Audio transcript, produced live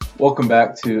Welcome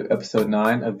back to episode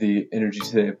 9 of the Energy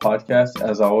Today podcast.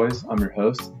 As always, I'm your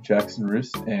host, Jackson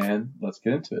Roos, and let's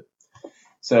get into it.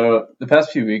 So the past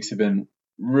few weeks have been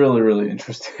really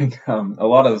interesting. A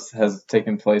lot of this has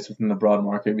taken place within the broad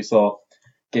market. We saw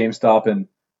GameStop and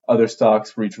other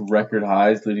stocks reach record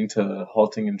highs, leading to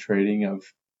halting and trading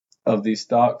of these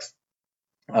stocks.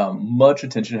 Much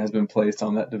attention has been placed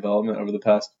on that development over the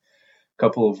past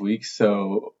couple of weeks,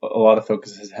 so a lot of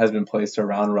focus has been placed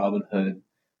around Robinhood.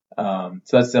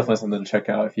 So that's definitely something to check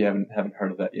out if you haven't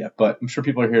heard of that yet. But I'm sure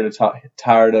people are here to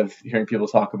tired of hearing people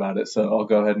talk about it. So I'll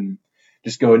go ahead and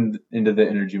just go into the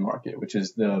energy market, which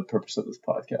is the purpose of this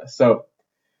podcast. So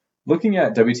looking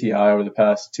at WTI over the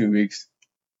past 2 weeks,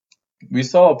 we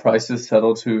saw prices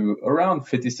settle to around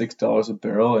 $56 a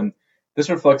barrel, and this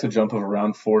reflects a jump of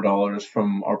around $4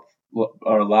 from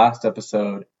our last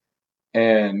episode,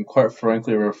 and quite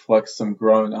frankly reflects some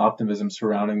growing optimism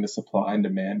surrounding the supply and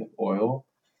demand of oil.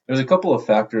 There's a couple of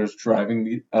factors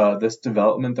driving this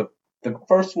development. The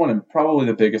first one, and probably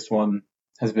the biggest one,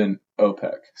 has been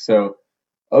OPEC. So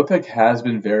OPEC has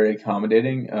been very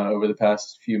accommodating over the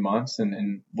past few months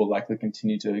and will likely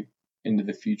continue to into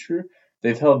the future.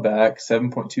 They've held back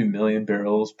 7.2 million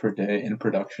barrels per day in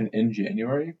production in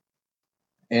January,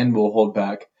 and will hold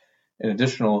back an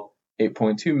additional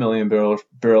 8.2 million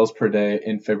barrels per day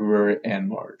in February and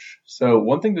March. So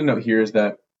one thing to note here is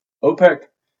that OPEC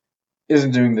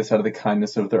isn't doing this out of the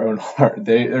kindness of their own heart.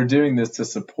 They're doing this to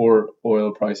support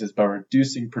oil prices by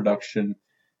reducing production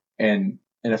and,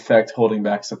 in effect, holding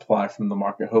back supply from the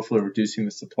market, hopefully reducing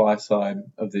the supply side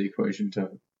of the equation to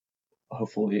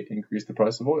hopefully increase the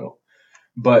price of oil.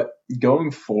 But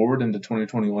going forward into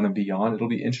 2021 and beyond, it'll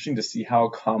be interesting to see how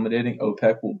accommodating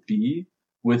OPEC will be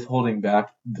with holding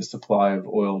back the supply of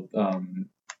oil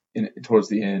towards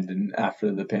the end and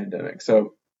after the pandemic.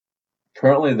 So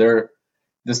currently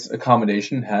this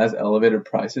accommodation has elevated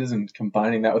prices, and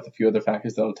combining that with a few other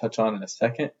factors that I'll touch on in a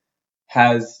second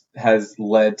has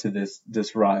led to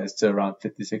this rise to around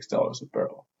 $56 a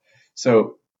barrel.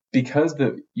 So because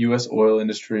the U.S. oil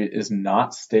industry is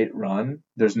not state-run,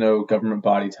 there's no government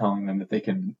body telling them that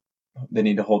they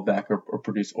need to hold back or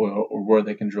produce oil or where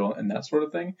they can drill and that sort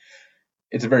of thing.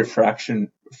 It's a very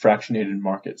fractionated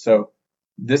market. So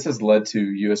this has led to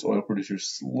U.S. oil producers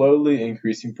slowly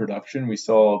increasing production. We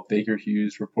saw Baker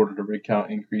Hughes reported a rig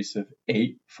count increase of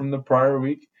 8 from the prior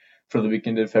week for the week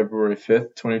ended February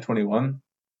 5th, 2021.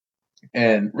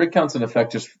 And rig counts in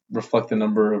effect just reflect the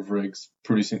number of rigs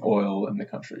producing oil in the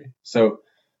country. So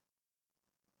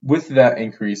with that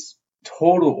increase,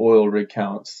 total oil rig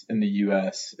counts in the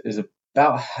U.S. is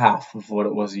about half of what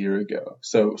it was a year ago.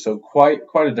 So quite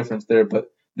a difference there, but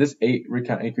this 8 rig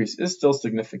count increase is still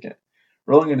significant.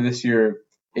 Rolling into this year,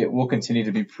 it will continue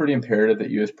to be pretty imperative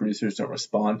that U.S. producers don't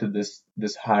respond to this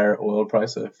higher oil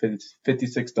price of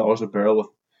 $56 a barrel, with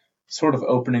sort of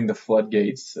opening the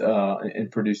floodgates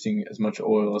and producing as much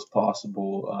oil as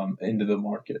possible into the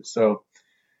market. So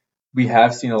we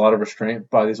have seen a lot of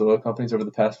restraint by these oil companies over the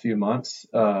past few months,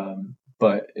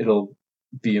 but it'll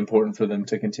be important for them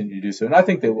to continue to do so, and I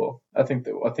think they will. I think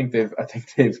they've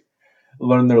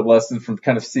learned their lesson from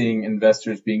kind of seeing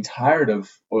investors being tired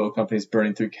of oil companies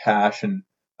burning through cash, and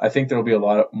I think there will be a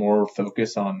lot more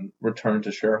focus on return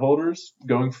to shareholders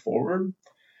going forward.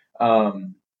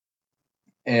 And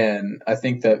I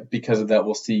think that because of that,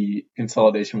 we'll see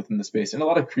consolidation within the space and a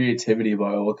lot of creativity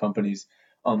by oil companies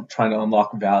trying to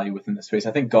unlock value within the space.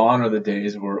 I think gone are the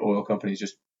days where oil companies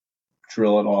just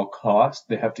drill at all costs.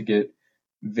 They have to get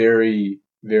very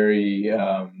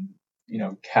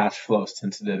cash flow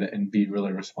sensitive and be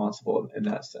really responsible in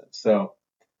that sense. So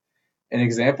an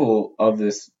example of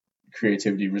this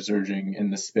creativity resurging in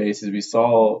the space is we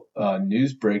saw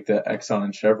news break that Exxon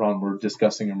and Chevron were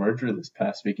discussing a merger this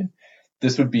past weekend.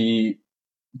 This would be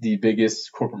the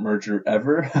biggest corporate merger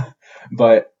ever,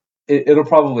 but it'll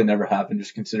probably never happen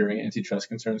just considering antitrust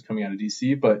concerns coming out of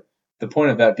DC. But the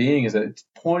point of that being is that it's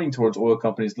pointing towards oil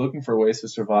companies looking for ways to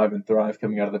survive and thrive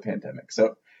coming out of the pandemic.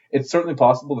 So it's certainly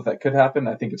possible that could happen.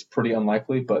 I think it's pretty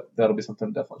unlikely, but that'll be something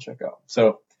to definitely check out.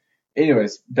 So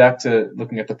anyways, back to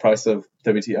looking at the price of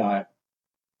WTI.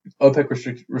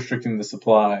 OPEC restricting the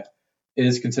supply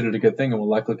is considered a good thing and will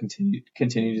likely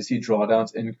continue to see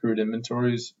drawdowns in crude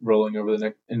inventories rolling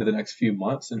over into the next few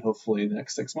months and hopefully the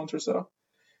next 6 months or so.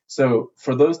 So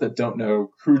for those that don't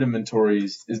know, crude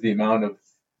inventories is the amount of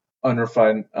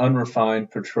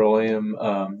unrefined petroleum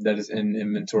that is in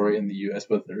inventory in the U.S.,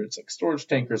 whether it's like storage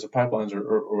tankers or pipelines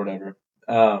or whatever.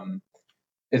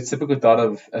 It's typically thought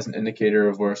of as an indicator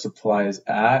of where supply is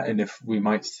at, and if we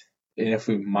might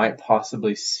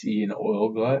possibly see an oil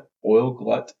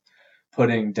glut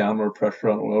putting downward pressure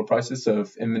on oil prices. So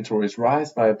if inventories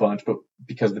rise by a bunch, but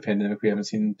because of the pandemic we haven't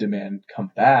seen demand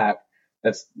come back,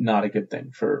 that's not a good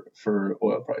thing for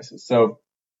oil prices. So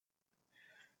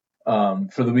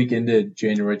for the week ended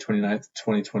January 29th,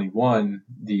 2021,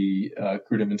 the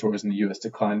crude inventories in the U.S.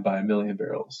 declined by 1 million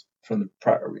barrels from the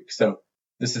prior week. So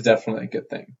this is definitely a good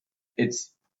thing.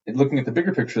 It's looking at the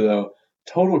bigger picture, though,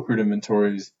 total crude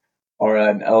inventories are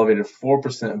at an elevated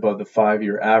 4% above the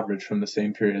 5-year average from the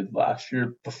same period last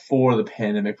year before the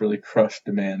pandemic really crushed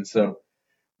demand. So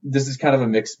this is kind of a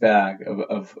mixed bag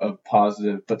of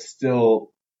positive, but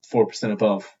still 4%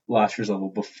 above last year's level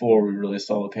before we really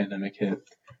saw the pandemic hit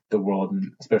the world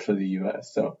and especially the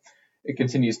U.S. So it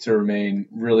continues to remain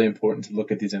really important to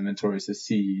look at these inventories to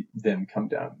see them come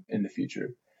down in the future.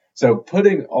 So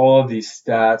putting all of these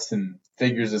stats and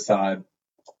figures aside,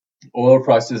 oil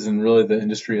prices and really the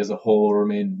industry as a whole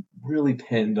remain really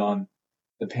pinned on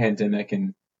the pandemic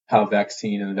and how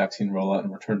vaccine and the vaccine rollout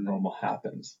and return to normal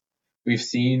happens. We've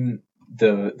seen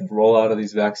the rollout of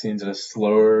these vaccines at a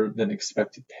slower than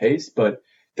expected pace, but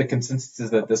the consensus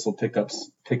is that this will pick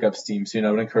up steam soon.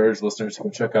 I would encourage listeners to go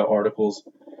check out articles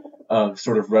of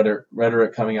sort of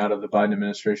rhetoric coming out of the Biden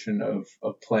administration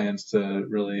of plans to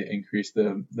really increase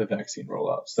the vaccine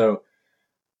rollout. So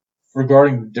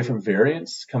regarding different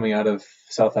variants coming out of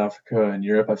South Africa and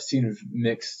Europe, I've seen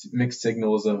mixed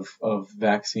signals of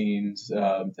vaccines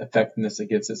effectiveness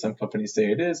against it. Some companies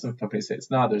say it is, some companies say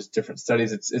it's not. There's different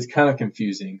studies. It's kind of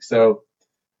confusing. So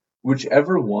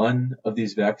whichever one of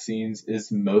these vaccines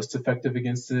is most effective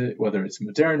against it, whether it's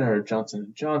Moderna or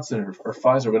Johnson & Johnson or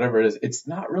Pfizer, whatever it is, it's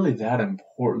not really that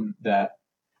important that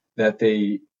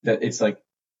it's like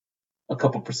a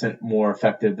couple percent more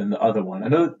effective than the other one. I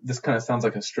know this kind of sounds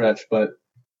like a stretch, but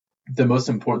the most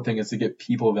important thing is to get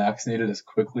people vaccinated as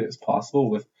quickly as possible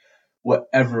with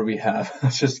whatever we have.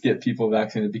 Let's just get people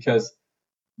vaccinated, because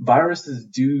viruses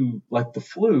do, like the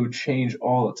flu, change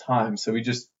all the time. So we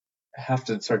just have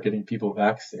to start getting people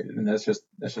vaccinated, and that's just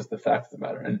the fact of the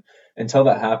matter. And until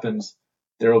that happens,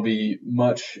 there will be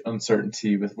much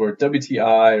uncertainty with where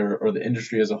WTI or the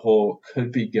industry as a whole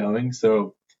could be going.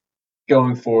 So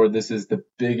going forward, this is the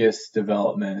biggest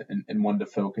development and one to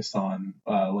focus on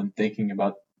when thinking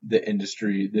about the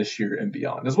industry this year and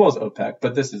beyond, as well as OPEC.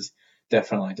 But this is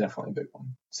definitely a big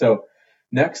one. So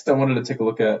next, I wanted to take a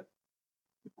look at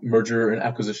merger and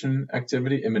acquisition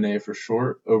activity, M&A for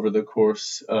short, over the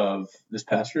course of this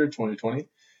past year, 2020.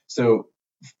 So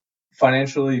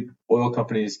financially, oil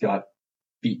companies got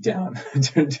beat down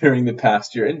during the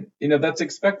past year, and that's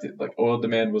expected. Like, oil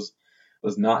demand was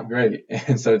not great,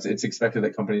 and so it's expected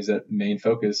that companies that main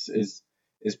focus is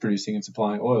producing and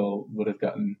supplying oil would have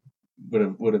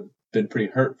been pretty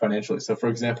hurt financially. So for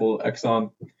example,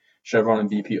 Exxon, Chevron, and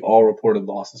BP all reported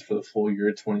losses for the full year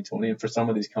of 2020. And for some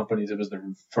of these companies, it was their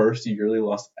first yearly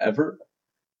loss ever,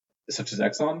 such as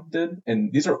Exxon did.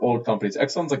 And these are old companies.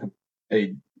 Exxon's like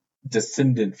a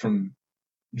descendant from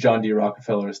John D.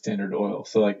 Rockefeller's Standard Oil.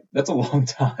 So like, that's a long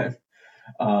time.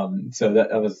 So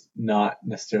that was not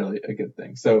necessarily a good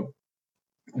thing. So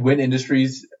when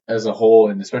industries as a whole,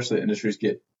 and especially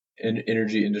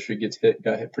energy industry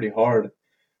got hit pretty hard,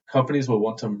 companies will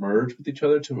want to merge with each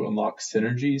other to unlock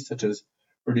synergies, such as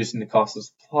reducing the cost of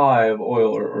supply of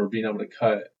oil or being able to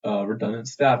cut redundant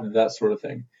staff and that sort of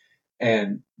thing.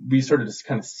 And we started to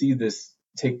kind of see this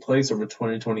take place over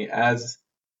 2020 as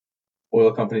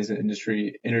oil companies and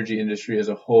energy industry as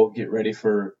a whole get ready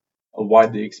for a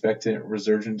widely expected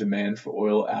resurgent demand for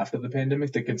oil after the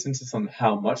pandemic. The consensus on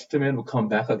how much demand will come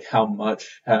back, like how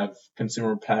much have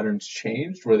consumer patterns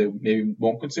changed where they maybe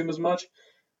won't consume as much,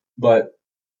 but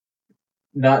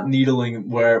not needling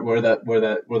where that's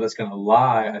going to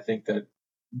lie. I think that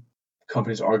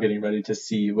companies are getting ready to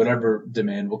see whatever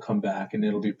demand will come back, and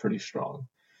it'll be pretty strong.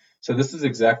 So this is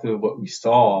exactly what we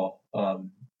saw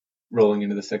rolling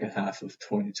into the second half of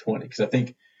 2020, because I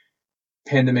think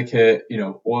pandemic hit,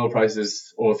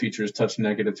 oil futures touched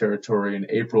negative territory in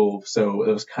April. So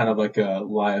it was kind of like a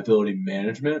liability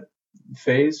management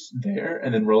phase there.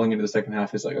 And then rolling into the second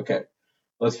half is like, okay,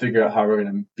 let's figure out how we're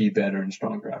going to be better and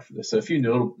stronger after this. So a few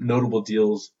notable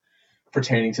deals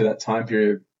pertaining to that time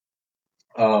period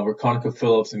were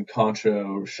ConocoPhillips and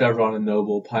Concho, Chevron and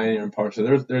Noble, Pioneer and Park. So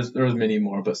there's many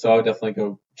more, but so I would definitely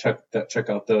go check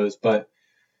out those. But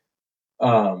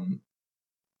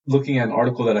looking at an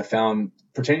article that I found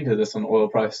pertaining to this on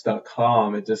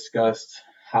oilprice.com, it discussed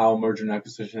how merger and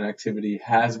acquisition activity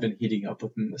has been heating up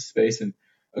within the space. And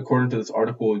according to this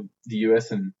article, the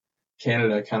U.S. and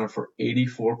Canada accounted for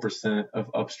 84% of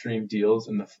upstream deals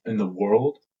in the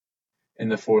world. in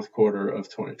the fourth quarter of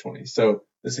 2020. So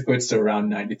this equates to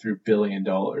around $93 billion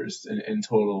in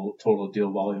total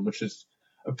deal volume, which is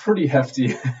a pretty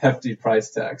hefty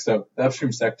price tag. So the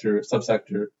upstream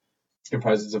subsector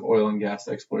comprises of oil and gas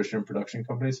exploration and production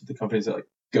companies, the companies that like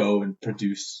go and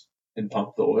produce and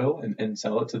pump the oil and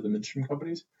sell it to the midstream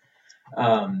companies.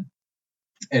 And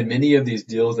many of these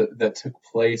deals that took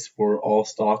place were all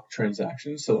stock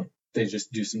transactions. So they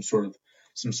just do some sort of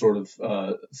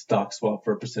stock swap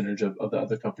for a percentage of the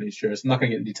other company's shares. I'm not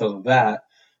going to get into details of that,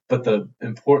 but the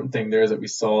important thing there is that we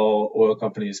saw oil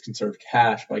companies conserve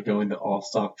cash by going the all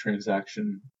stock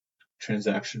transaction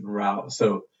route.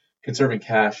 So conserving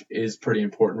cash is pretty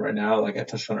important right now. Like I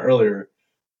touched on earlier,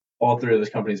 all three of those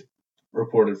companies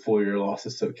reported full year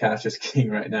losses, so cash is king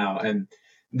right now. And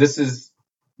this is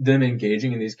them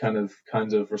engaging in these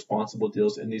kinds of responsible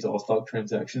deals in these all stock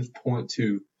transactions point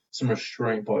to some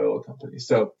restraint by oil companies.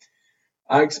 So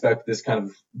I expect this kind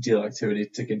of deal activity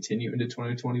to continue into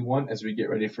 2021 as we get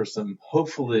ready for some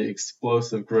hopefully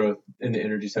explosive growth in the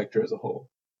energy sector as a whole.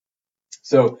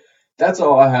 So that's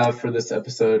all I have for this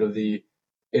episode of the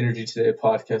Energy Today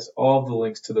podcast. All of the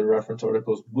links to the reference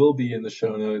articles will be in the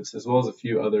show notes, as well as a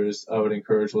few others I would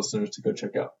encourage listeners to go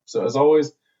check out. So as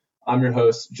always, I'm your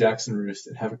host, Jackson Roost,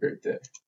 and have a great day.